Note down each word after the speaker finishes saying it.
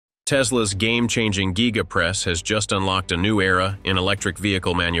Tesla's game-changing Giga Press has just unlocked a new era in electric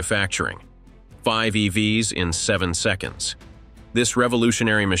vehicle manufacturing. 5 EVs in 7 seconds. This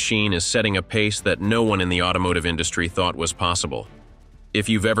revolutionary machine is setting a pace that no one in the automotive industry thought was possible. If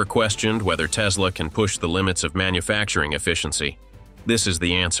you've ever questioned whether Tesla can push the limits of manufacturing efficiency, this is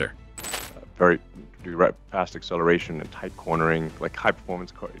the answer. Very fast acceleration and tight cornering, like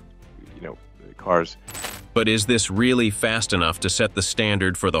high-performance cars. But is this really fast enough to set the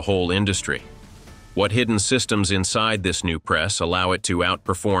standard for the whole industry? What hidden systems inside this new press allow it to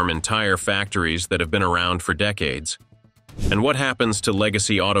outperform entire factories that have been around for decades? And what happens to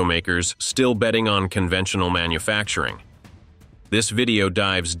legacy automakers still betting on conventional manufacturing? This video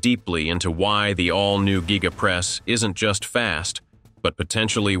dives deeply into why the all-new Giga Press isn't just fast, but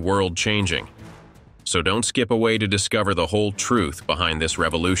potentially world-changing. So don't skip away to discover the whole truth behind this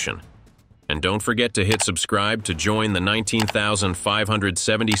revolution. And don't forget to hit subscribe to join the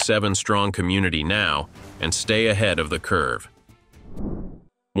 19,577 strong community now and stay ahead of the curve.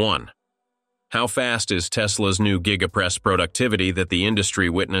 1. How fast is Tesla's new Gigapress productivity that the industry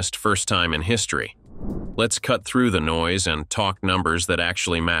witnessed first time in history? Let's cut through the noise and talk numbers that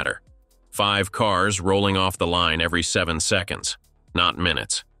actually matter. 5 cars rolling off the line every 7 seconds. Not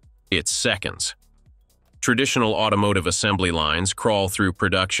minutes. It's seconds. Traditional automotive assembly lines crawl through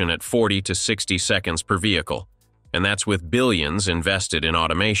production at 40 to 60 seconds per vehicle, and that's with billions invested in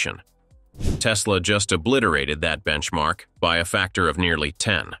automation. Tesla just obliterated that benchmark by a factor of nearly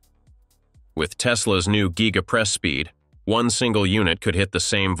 10. With Tesla's new Giga Press speed, one single unit could hit the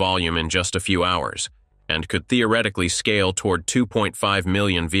same volume in just a few hours, and could theoretically scale toward 2.5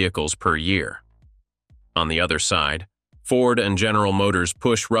 million vehicles per year. On the other side, Ford and General Motors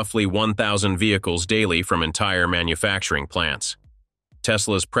push roughly 1,000 vehicles daily from entire manufacturing plants.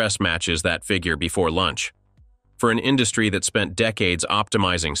 Tesla's press matches that figure before lunch. For an industry that spent decades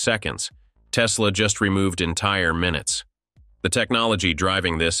optimizing seconds, Tesla just removed entire minutes. The technology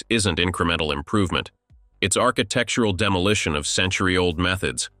driving this isn't incremental improvement. It's architectural demolition of century-old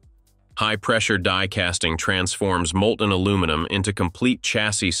methods. High-pressure die casting transforms molten aluminum into complete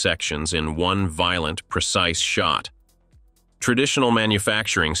chassis sections in one violent, precise shot. Traditional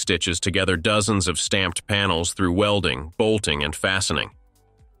manufacturing stitches together dozens of stamped panels through welding, bolting, and fastening.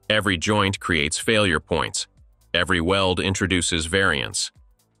 Every joint creates failure points. Every weld introduces variance.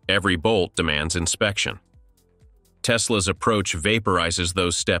 Every bolt demands inspection. Tesla's approach vaporizes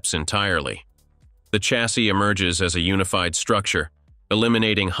those steps entirely. The chassis emerges as a unified structure,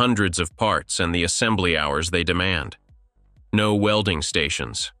 eliminating hundreds of parts and the assembly hours they demand. No welding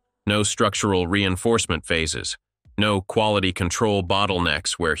stations, no structural reinforcement phases, no quality control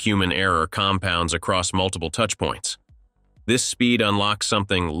bottlenecks where human error compounds across multiple touchpoints. This speed unlocks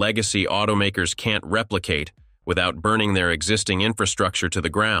something legacy automakers can't replicate without burning their existing infrastructure to the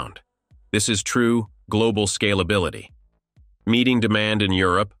ground. This is true global scalability. Meeting demand in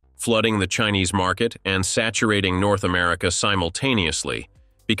Europe, flooding the Chinese market, and saturating North America simultaneously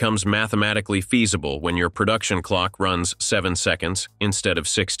becomes mathematically feasible when your production clock runs 7 seconds instead of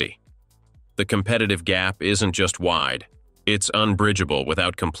 60. The competitive gap isn't just wide, it's unbridgeable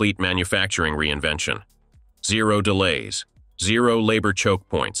without complete manufacturing reinvention. 0 delays, 0 labor choke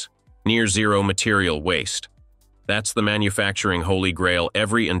points, near zero material waste. That's the manufacturing holy grail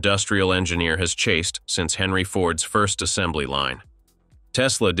every industrial engineer has chased since Henry Ford's first assembly line.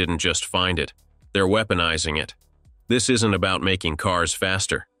 Tesla didn't just find it, they're weaponizing it. This isn't about making cars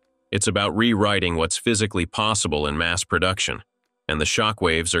faster. It's about rewriting what's physically possible in mass production. And the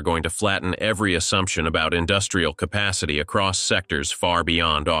shockwaves are going to flatten every assumption about industrial capacity across sectors far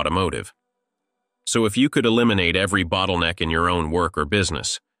beyond automotive. So if you could eliminate every bottleneck in your own work or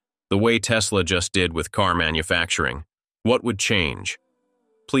business, the way Tesla just did with car manufacturing, what would change?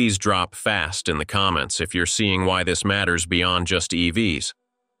 Please drop fast in the comments if you're seeing why this matters beyond just EVs.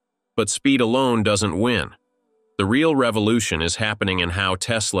 But speed alone doesn't win. The real revolution is happening in how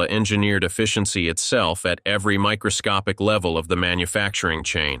Tesla engineered efficiency itself at every microscopic level of the manufacturing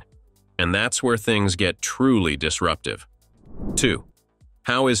chain. And that's where things get truly disruptive. 2.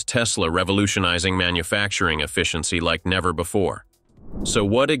 How is Tesla revolutionizing manufacturing efficiency like never before? So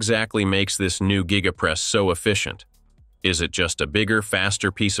what exactly makes this new Gigapress so efficient? Is it just a bigger,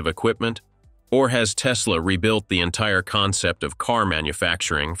 faster piece of equipment? Or has Tesla rebuilt the entire concept of car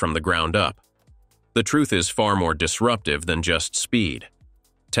manufacturing from the ground up? The truth is far more disruptive than just speed.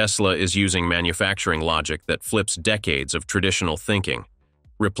 Tesla is using manufacturing logic that flips decades of traditional thinking,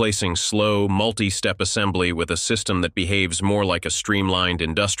 replacing slow, multi-step assembly with a system that behaves more like a streamlined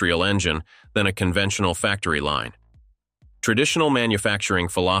industrial engine than a conventional factory line. Traditional manufacturing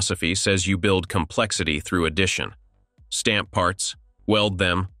philosophy says you build complexity through addition. Stamp parts, weld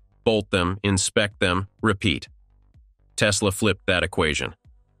them, bolt them, inspect them, repeat. Tesla flipped that equation.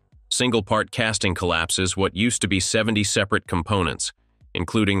 Single-part casting collapses what used to be 70 separate components,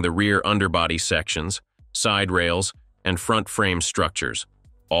 including the rear underbody sections, side rails, and front frame structures,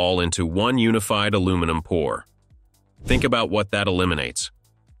 all into one unified aluminum pour. Think about what that eliminates.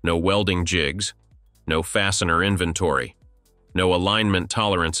 No welding jigs, no fastener inventory, no alignment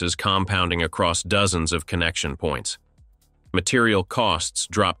tolerances compounding across dozens of connection points. Material costs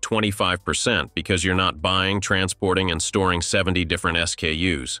drop 25% because you're not buying, transporting, and storing 70 different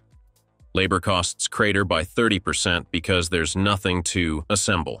SKUs. Labor costs crater by 30% because there's nothing to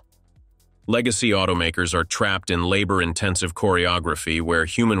assemble. Legacy automakers are trapped in labor-intensive choreography where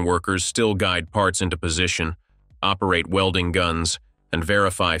human workers still guide parts into position, operate welding guns, and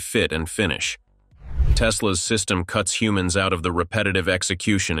verify fit and finish. Tesla's system cuts humans out of the repetitive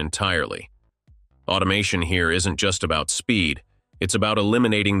execution entirely. Automation here isn't just about speed, it's about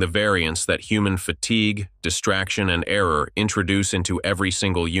eliminating the variance that human fatigue, distraction, and error introduce into every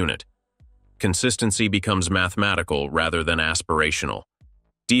single unit. Consistency becomes mathematical rather than aspirational.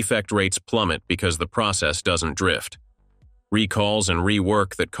 Defect rates plummet because the process doesn't drift. Recalls and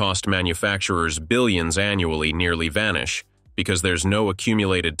rework that cost manufacturers billions annually nearly vanish because there's no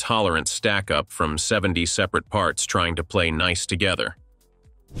accumulated tolerance stack-up from 70 separate parts trying to play nice together.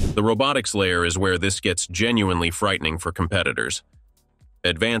 The robotics layer is where this gets genuinely frightening for competitors.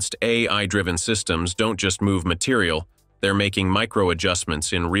 Advanced AI-driven systems don't just move material, they're making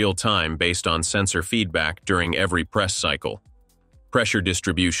micro-adjustments in real time based on sensor feedback during every press cycle. Pressure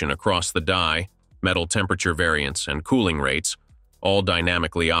distribution across the die, metal temperature variance, and cooling rates, all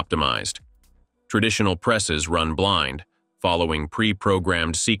dynamically optimized. Traditional presses run blind, following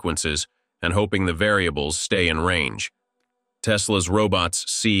pre-programmed sequences and hoping the variables stay in range. Tesla's robots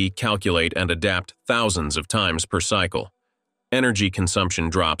see, calculate, and adapt thousands of times per cycle. Energy consumption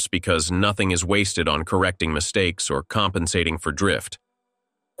drops because nothing is wasted on correcting mistakes or compensating for drift.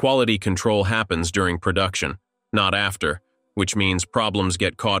 Quality control happens during production, not after, which means problems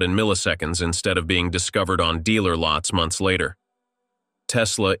get caught in milliseconds instead of being discovered on dealer lots months later.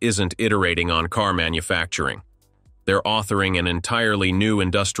 Tesla isn't iterating on car manufacturing. They're authoring an entirely new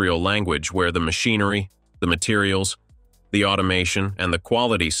industrial language where the machinery, the materials, the automation, and the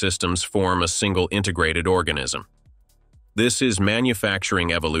quality systems form a single integrated organism. This is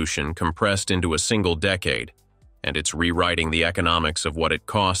manufacturing evolution compressed into a single decade, and it's rewriting the economics of what it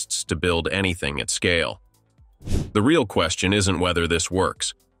costs to build anything at scale. The real question isn't whether this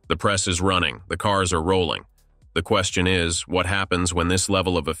works. The press is running, the cars are rolling. The question is, what happens when this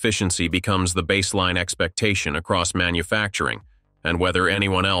level of efficiency becomes the baseline expectation across manufacturing, and whether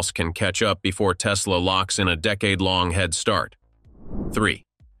anyone else can catch up before Tesla locks in a decade-long head start. 3.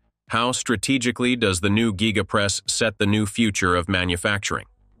 How strategically does the new Gigapress set the new future of manufacturing?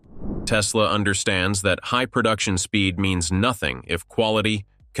 Tesla understands that high production speed means nothing if quality,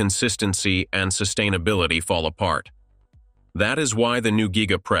 consistency, and sustainability fall apart. That is why the new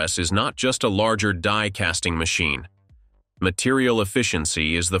Gigapress is not just a larger die-casting machine. Material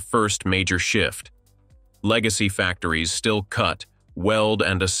efficiency is the first major shift. Legacy factories still cut, weld,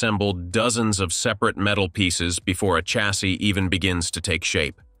 and assemble dozens of separate metal pieces before a chassis even begins to take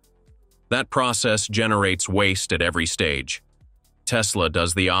shape. That process generates waste at every stage. Tesla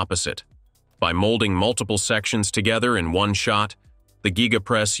does the opposite. By molding multiple sections together in one shot, the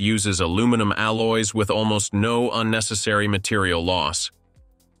Gigapress uses aluminum alloys with almost no unnecessary material loss.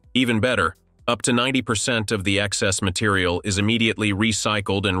 Even better, up to 90% of the excess material is immediately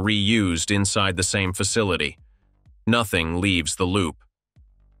recycled and reused inside the same facility. Nothing leaves the loop.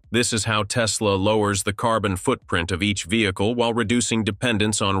 This is how Tesla lowers the carbon footprint of each vehicle while reducing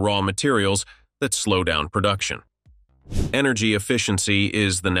dependence on raw materials that slow down production. Energy efficiency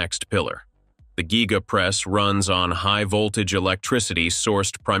is the next pillar. The Gigapress runs on high-voltage electricity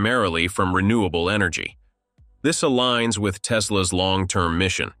sourced primarily from renewable energy. This aligns with Tesla's long-term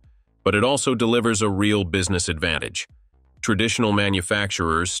mission, but it also delivers a real business advantage. Traditional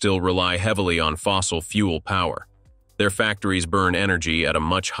manufacturers still rely heavily on fossil fuel power. Their factories burn energy at a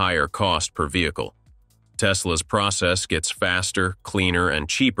much higher cost per vehicle. Tesla's process gets faster, cleaner, and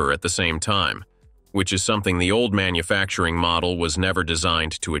cheaper at the same time, which is something the old manufacturing model was never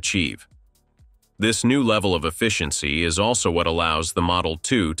designed to achieve. This new level of efficiency is also what allows the Model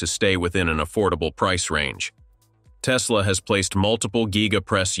 2 to stay within an affordable price range. Tesla has placed multiple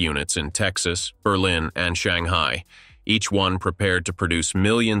Gigapress units in Texas, Berlin, and Shanghai, each one prepared to produce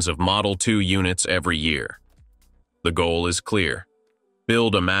millions of Model 2 units every year. The goal is clear.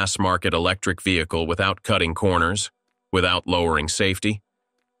 Build a mass-market electric vehicle without cutting corners, without lowering safety,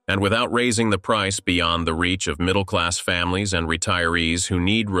 and without raising the price beyond the reach of middle-class families and retirees who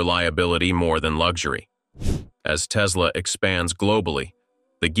need reliability more than luxury. As Tesla expands globally,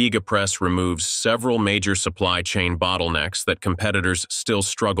 the Giga Press removes several major supply chain bottlenecks that competitors still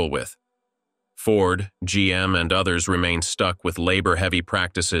struggle with. Ford, GM, and others remain stuck with labor-heavy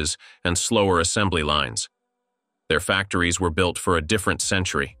practices and slower assembly lines. Their factories were built for a different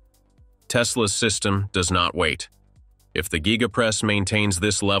century. Tesla's system does not wait. If the Gigapress maintains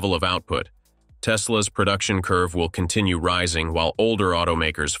this level of output, Tesla's production curve will continue rising while older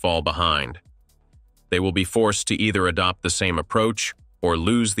automakers fall behind. They will be forced to either adopt the same approach or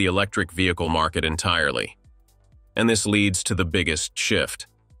lose the electric vehicle market entirely. And this leads to the biggest shift.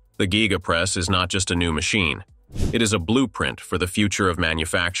 The Gigapress is not just a new machine. It is a blueprint for the future of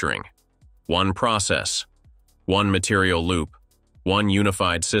manufacturing. One process, one material loop, one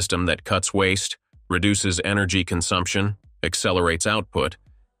unified system that cuts waste, reduces energy consumption, accelerates output,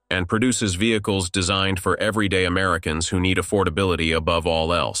 and produces vehicles designed for everyday Americans who need affordability above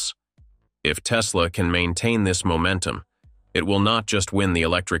all else. If Tesla can maintain this momentum, it will not just win the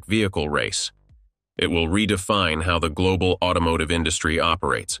electric vehicle race. It will redefine how the global automotive industry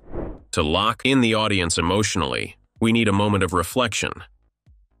operates. To lock in the audience emotionally, we need a moment of reflection.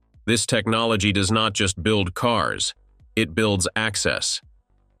 This technology does not just build cars, it builds access.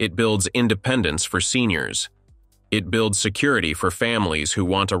 It builds independence for seniors. It builds security for families who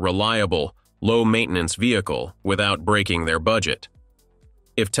want a reliable, low-maintenance vehicle without breaking their budget.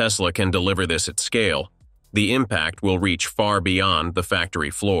 If Tesla can deliver this at scale, the impact will reach far beyond the factory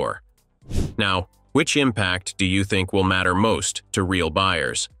floor. Now, which impact do you think will matter most to real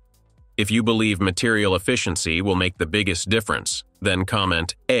buyers? If you believe material efficiency will make the biggest difference, then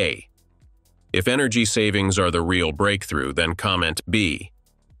comment A. If energy savings are the real breakthrough, then comment B.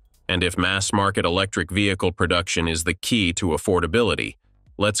 And if mass-market electric vehicle production is the key to affordability,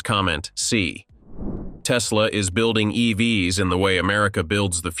 let's comment C. Tesla is building EVs in the way America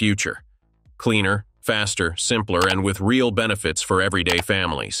builds the future. Cleaner, faster, simpler, and with real benefits for everyday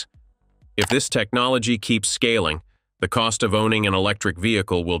families. If this technology keeps scaling, the cost of owning an electric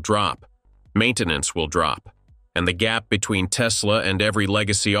vehicle will drop, maintenance will drop, and the gap between Tesla and every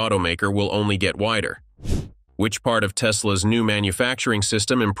legacy automaker will only get wider. Which part of Tesla's new manufacturing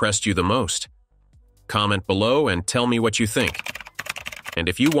system impressed you the most? Comment below and tell me what you think. And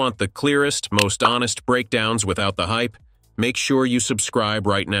if you want the clearest, most honest breakdowns without the hype, make sure you subscribe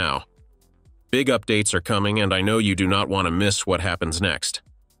right now. Big updates are coming, and I know you do not want to miss what happens next.